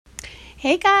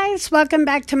Hey guys, welcome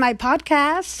back to my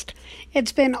podcast.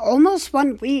 It's been almost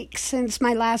 1 week since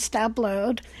my last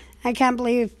upload. I can't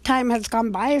believe time has gone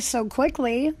by so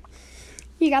quickly.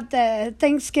 You got the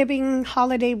Thanksgiving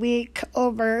holiday week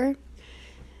over.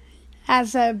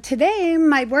 As of today,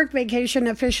 my work vacation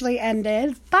officially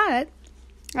ended, but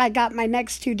I got my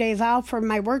next 2 days off for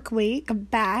my work week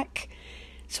back.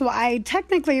 So I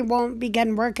technically won't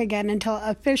begin work again until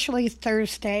officially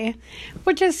Thursday,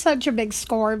 which is such a big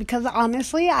score because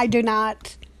honestly, I do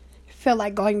not feel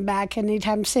like going back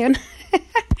anytime soon.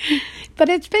 But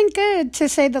it's been good to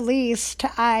say the least.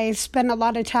 I spend a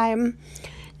lot of time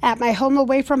at my home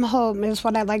away from home is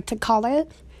what I like to call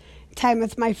it. Time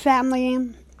with my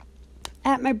family,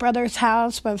 at my brother's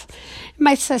house with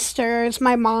my sisters,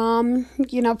 my mom.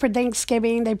 For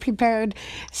Thanksgiving, they prepared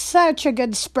such a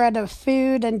good spread of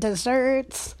food and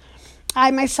desserts. I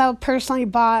myself personally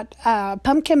bought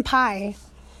pumpkin pie.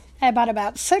 I bought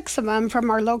about 6 of them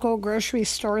from our local grocery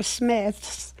store,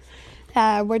 Smith's,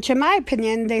 which in my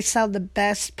opinion, they sell the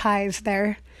best pies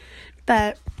there.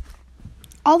 But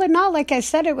all in all, like I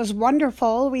said, it was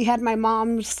wonderful. We had my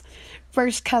mom's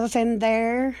first cousin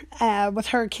there with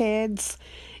her kids,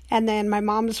 and then my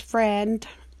mom's friend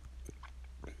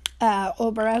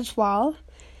over as well.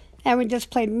 And we just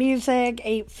played music,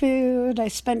 ate food. I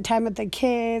spent time with the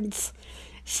kids,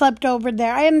 slept over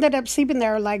there. I ended up sleeping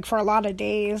there for a lot of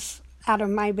days out of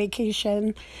my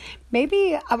vacation.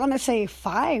 Maybe I want to say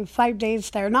five days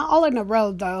there. Not all in a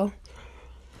row though.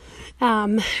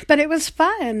 But it was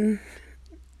fun.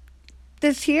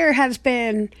 This year has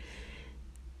been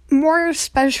more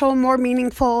special, more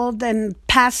meaningful than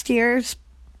past years.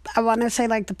 I want to say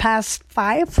the past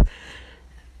 5.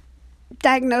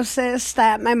 Diagnosis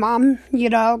that my mom,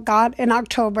 got in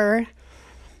October.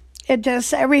 It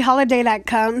just, every holiday that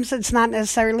comes, it's not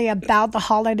necessarily about the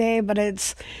holiday, but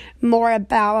it's more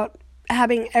about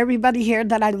having everybody here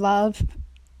that I love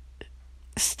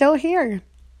still here,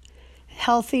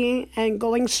 healthy and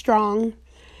going strong.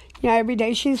 Every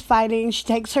day she's fighting. She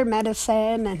takes her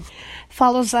medicine and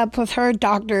follows up with her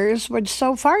doctors, which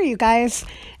so far, you guys,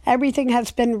 everything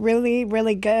has been really,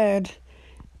 really good.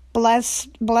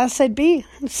 Blessed be.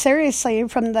 Seriously,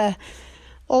 from the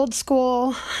old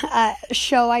school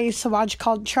show I used to watch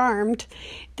called Charmed,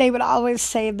 they would always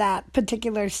say that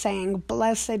particular saying,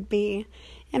 blessed be.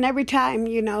 And every time,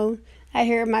 I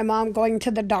hear my mom going to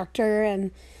the doctor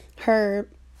and her,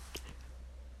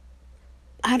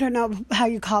 I don't know how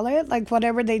you call it,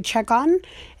 whatever they check on,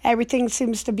 everything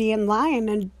seems to be in line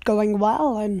and going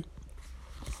well. And,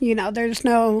 there's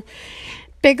no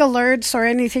big alerts or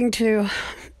anything to,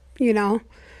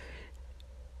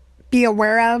 be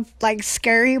aware of,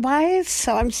 scary-wise.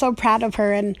 So I'm so proud of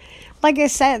her. And like I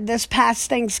said, this past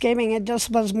Thanksgiving, it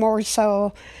just was more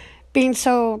so being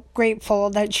so grateful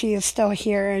that she is still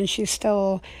here and she's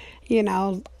still,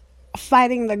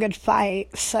 fighting the good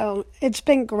fight. So it's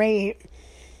been great.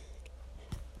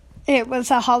 It was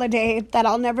a holiday that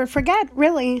I'll never forget,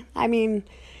 really. I mean,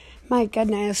 my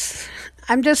goodness.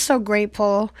 I'm just so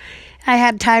grateful. I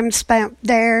had time spent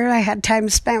there. I had time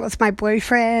spent with my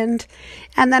boyfriend.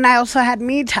 And then I also had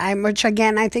me time, which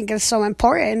again, I think is so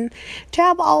important to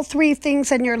have all 3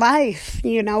 things in your life.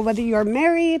 Whether you're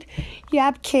married, you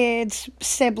have kids,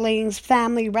 siblings,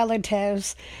 family,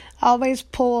 relatives, always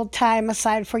pull time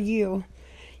aside for you.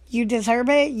 You deserve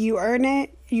it. You earn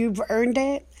it. You've earned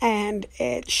it, and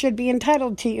it should be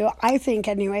entitled to you, I think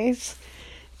anyways,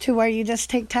 to where you just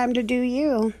take time to do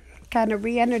you, kind of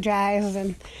re-energize,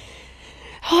 and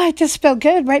I just feel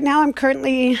good. Right now I'm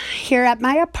currently here at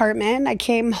my apartment. I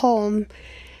came home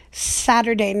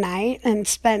Saturday night and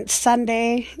spent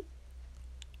Sunday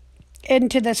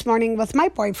into this morning with my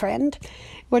boyfriend,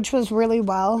 which was really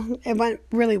well. It went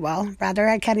really well, rather.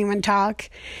 I can't even talk.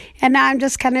 And now I'm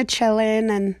just kind of chilling,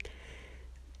 and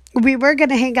we were going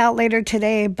to hang out later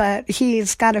today, but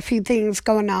he's got a few things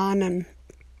going on. And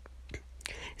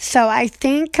so I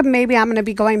think maybe I'm going to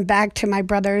be going back to my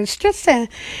brother's just to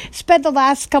spend the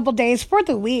last couple days for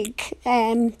the week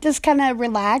and just kind of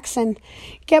relax and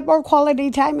get more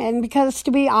quality time in. Because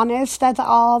to be honest, that's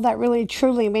all that really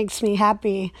truly makes me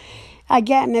happy.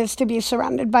 Again, is to be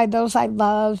surrounded by those I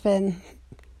love and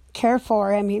care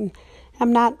for. I mean,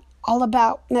 I'm not all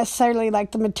about necessarily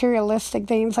the materialistic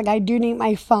things. I do need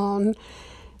my phone.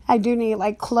 I do need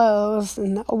clothes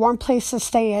and a warm place to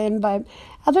stay in. But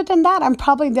other than that, I'm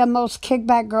probably the most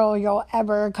kickback girl you'll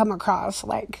ever come across.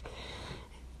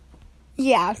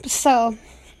 Yeah. So,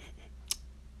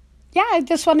 yeah, I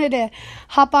just wanted to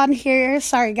hop on here.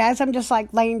 Sorry, guys. I'm just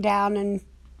laying down and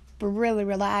really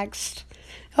relaxed.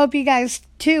 Hope you guys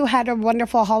too had a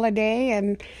wonderful holiday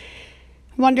and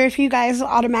wonder if you guys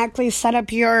automatically set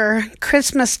up your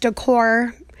Christmas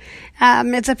decor.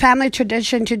 It's a family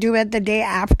tradition to do it the day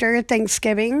after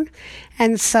Thanksgiving.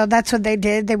 And so that's what they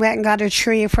did. They went and got a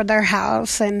tree for their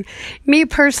house. And me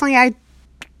personally, I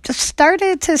just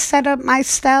started to set up my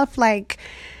stuff like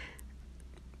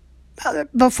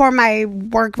before my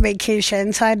work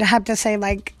vacation. So I'd have to say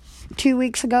like 2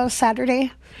 weeks ago,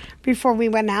 Saturday, before we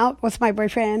went out with my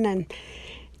boyfriend and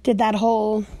did that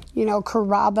whole,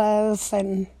 Carrabba's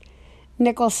and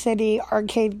Nickel City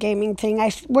arcade gaming thing,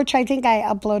 which I think I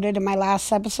uploaded in my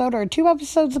last episode or 2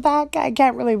 episodes back. I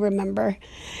can't really remember.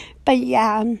 But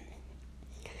yeah.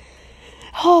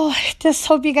 Oh, just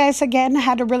hope you guys again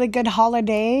had a really good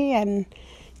holiday and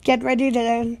get ready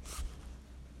to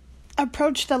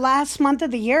approach the last month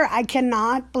of the year. I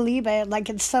cannot believe it. Like,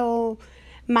 it's so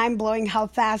mind-blowing how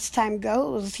fast time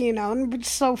goes, and we're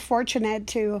so fortunate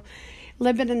to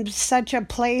live in such a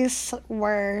place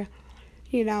where,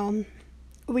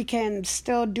 we can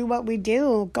still do what we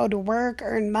do, go to work,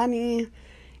 earn money,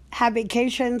 have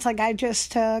vacations like I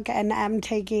just took and am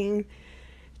taking,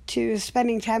 to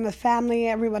spending time with family,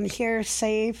 everyone here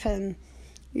safe, and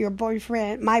your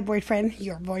boyfriend,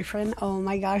 oh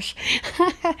my gosh,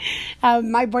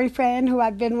 my boyfriend who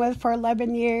I've been with for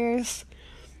 11 years.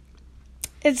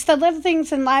 It's the little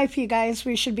things in life, you guys,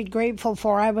 we should be grateful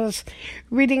for. I was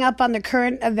reading up on the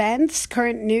current events,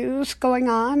 current news going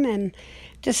on, and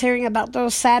just hearing about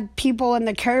those sad people in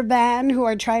the caravan who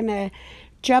are trying to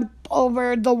jump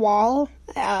over the wall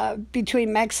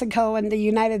between Mexico and the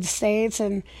United States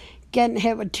and getting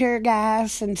hit with tear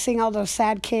gas, and seeing all those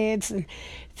sad kids and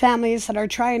families that are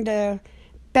trying to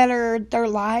better their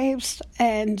lives.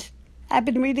 And I've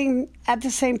been reading at the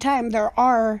same time, there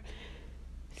are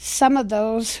some of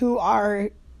those who are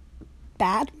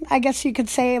bad, I guess you could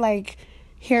say, like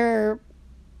here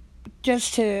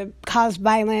just to cause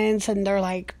violence, and they're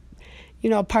like,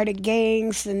 part of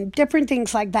gangs and different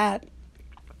things like that.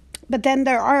 But then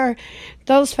there are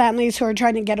those families who are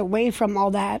trying to get away from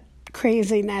all that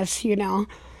craziness,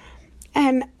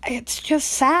 and it's just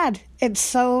sad. It's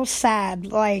so sad.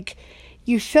 Like,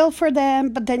 you feel for them,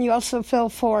 but then you also feel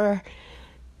for,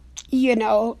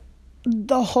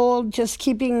 the whole just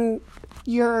keeping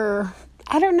your,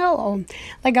 I don't know,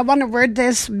 like, I want to word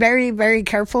this very, very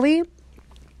carefully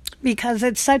because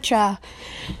it's such a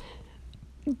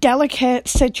delicate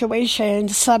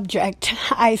subject,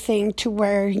 I think, to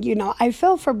where, I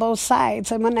feel for both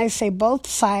sides. And when I say both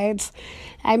sides,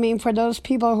 I mean for those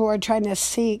people who are trying to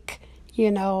seek,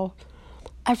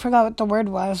 I forgot what the word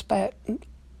was, but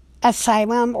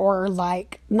asylum, or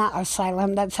like, not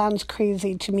asylum, that sounds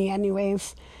crazy to me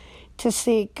anyways, to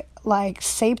seek like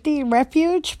safety,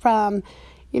 refuge from,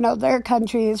 their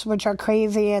countries, which are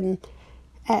crazy, and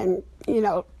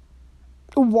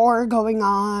war going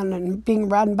on and being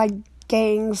run by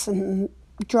gangs and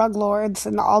drug lords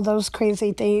and all those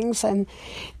crazy things. And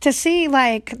to see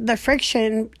like the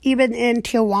friction even in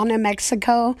Tijuana,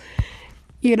 Mexico,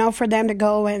 for them to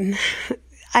go, and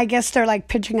I guess they're like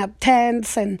pitching up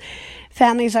tents and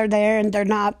families are there and they're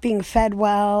not being fed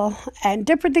well and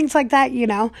different things like that, you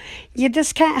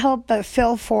just can't help but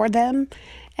feel for them.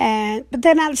 But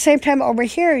then at the same time over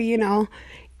here,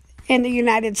 in the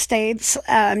United States,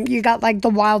 you got like the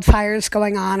wildfires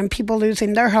going on and people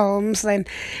losing their homes and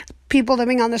people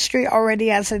living on the street already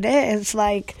as it is.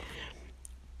 Like,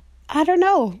 I don't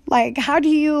know. Like, how do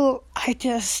you, I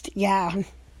just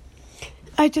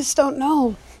don't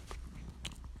know.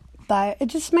 But it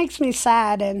just makes me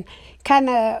sad and kind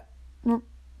of,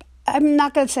 I'm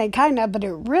not going to say kind of, but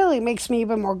it really makes me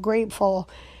even more grateful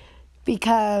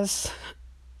because,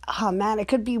 oh man, it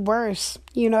could be worse.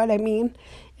 You know what I mean?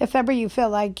 If ever you feel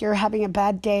like you're having a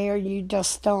bad day or you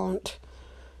just don't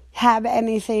have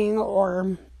anything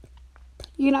or,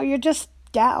 you're just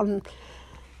down,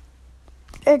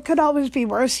 it could always be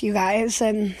worse, you guys.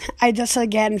 And I just,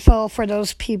 again, feel for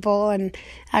those people, and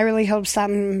I really hope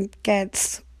something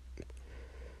gets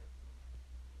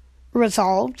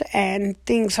resolved and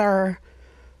things are,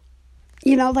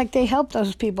 like they help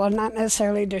those people, not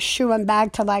necessarily just shoo them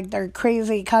back to like their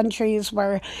crazy countries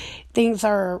where things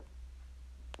are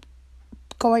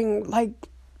going like,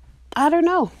 I don't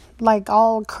know, like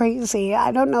all crazy.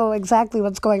 I don't know exactly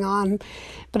what's going on,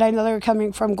 but I know they're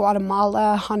coming from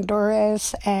Guatemala,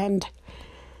 Honduras, and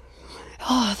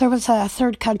there was a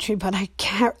third country, but I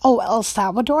can't, El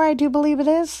Salvador, I do believe it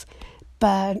is.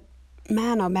 But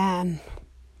man, oh man,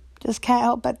 just can't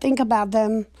help but think about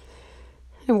them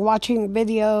and watching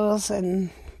videos and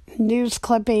news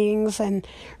clippings and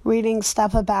reading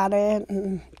stuff about it,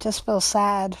 and just feel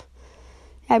sad.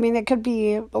 I mean, it could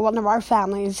be one of our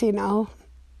families,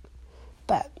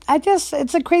 but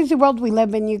it's a crazy world we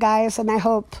live in, you guys, and I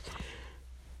hope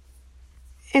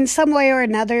in some way or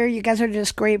another you guys are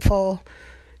just grateful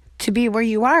to be where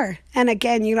you are. And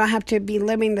again, you don't have to be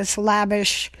living this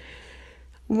lavish,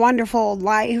 wonderful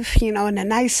life, in a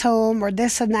nice home or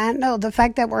this and that. No, the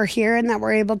fact that we're here and that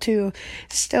we're able to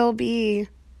still be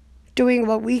doing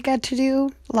what we get to do,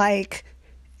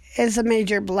 is a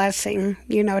major blessing.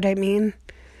 You know what I mean?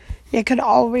 It could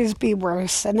always be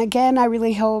worse. And again, I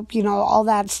really hope, all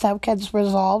that stuff gets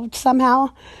resolved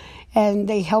somehow and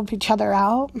they help each other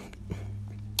out.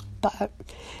 But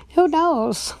who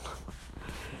knows?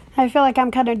 I feel like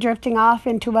I'm kind of drifting off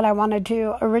into what I wanted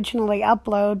to originally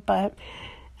upload, but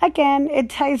again, it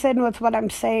ties in with what I'm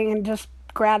saying and just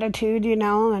gratitude,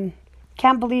 and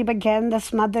can't believe again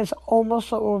this month is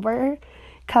almost over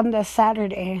come this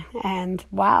Saturday, and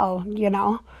wow,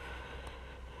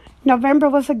 November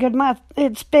was a good month.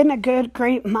 It's been a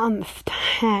great month,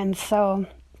 and so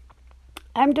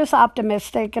I'm just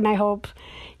optimistic, and I hope,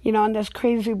 in this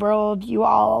crazy world, you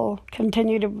all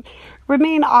continue to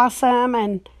remain awesome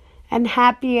and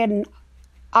happy and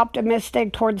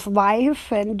optimistic towards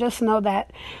life, and just know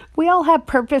that we all have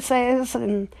purposes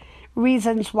and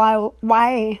reasons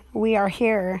why we are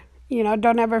here.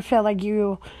 Don't ever feel like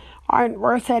you aren't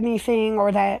worth anything,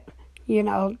 or that,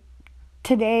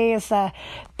 today is a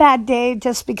bad day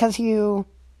just because you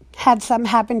had something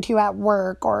happen to you at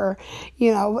work, or,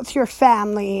 with your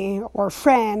family or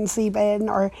friends even,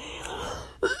 or,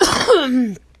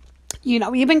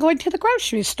 even going to the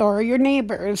grocery store, or your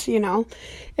neighbors,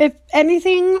 If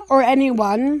anything or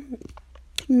anyone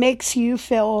makes you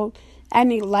feel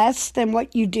any less than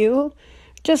what you do,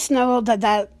 just know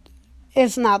that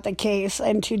is not the case,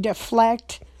 and to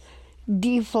deflect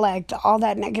all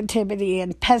that negativity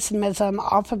and pessimism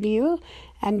off of you,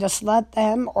 and just let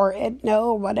them or it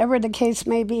know, whatever the case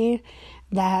may be,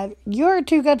 that you're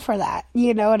too good for that.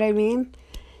 You know what I mean?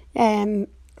 And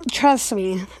trust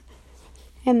me,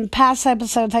 in past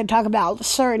episodes I talk about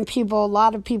certain people, a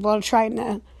lot of people are trying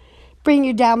to bring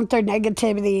you down with their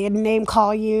negativity and name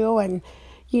call you and,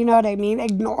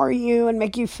 ignore you and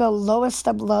make you feel lowest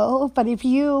of low. But if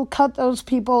you cut those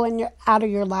people out of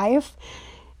your life,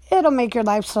 it'll make your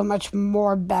life so much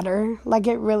more better.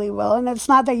 It really will. And it's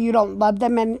not that you don't love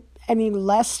them any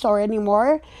less or any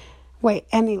more. Wait,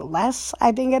 any less,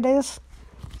 I think it is.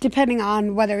 Depending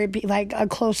on whether it be a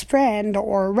close friend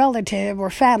or relative or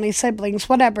family, siblings,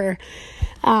 whatever.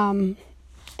 It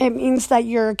means that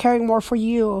you're caring more for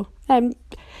you and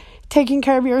taking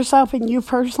care of yourself and you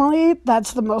personally.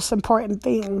 That's the most important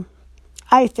thing,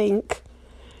 I think.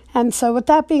 And so with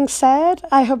that being said,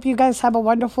 I hope you guys have a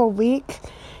wonderful week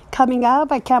coming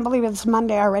up. I can't believe it's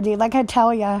Monday already. Like I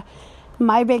tell you,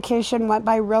 my vacation went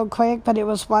by real quick, but it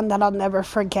was one that I'll never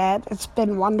forget. It's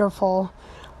been wonderful.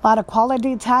 A lot of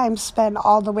quality time spent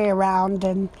all the way around.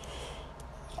 And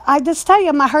I just tell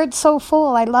you, my heart's so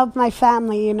full. I love my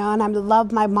family, and I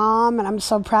love my mom, and I'm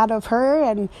so proud of her.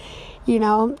 And,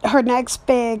 her next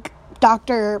big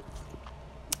doctor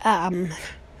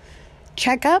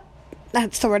checkup,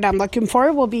 that's the word I'm looking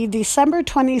for, will be December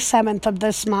 27th of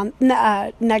this month,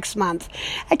 next month.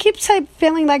 I keep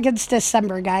feeling like it's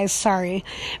December, guys, sorry.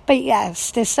 But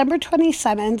yes, December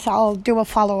 27th, I'll do a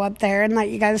follow-up there and let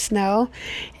you guys know,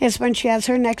 is when she has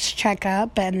her next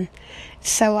checkup. And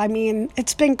so,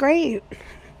 it's been great.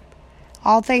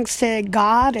 All thanks to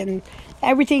God and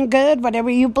everything good,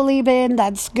 whatever you believe in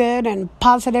that's good and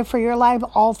positive for your life,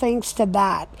 all thanks to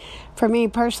that. For me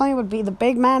personally, would be the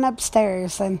big man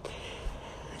upstairs. And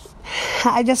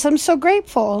I just am so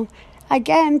grateful.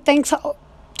 Again, thanks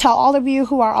to all of you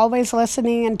who are always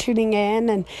listening and tuning in,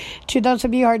 and to those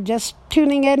of you who are just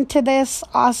tuning into this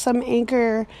awesome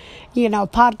Anchor,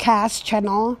 podcast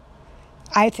channel,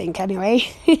 I think anyway.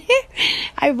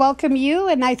 I welcome you,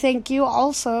 and I thank you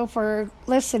also for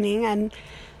listening. And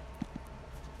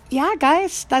yeah,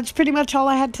 guys, that's pretty much all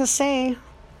I had to say.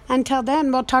 Until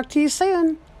then, we'll talk to you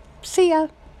soon. See ya.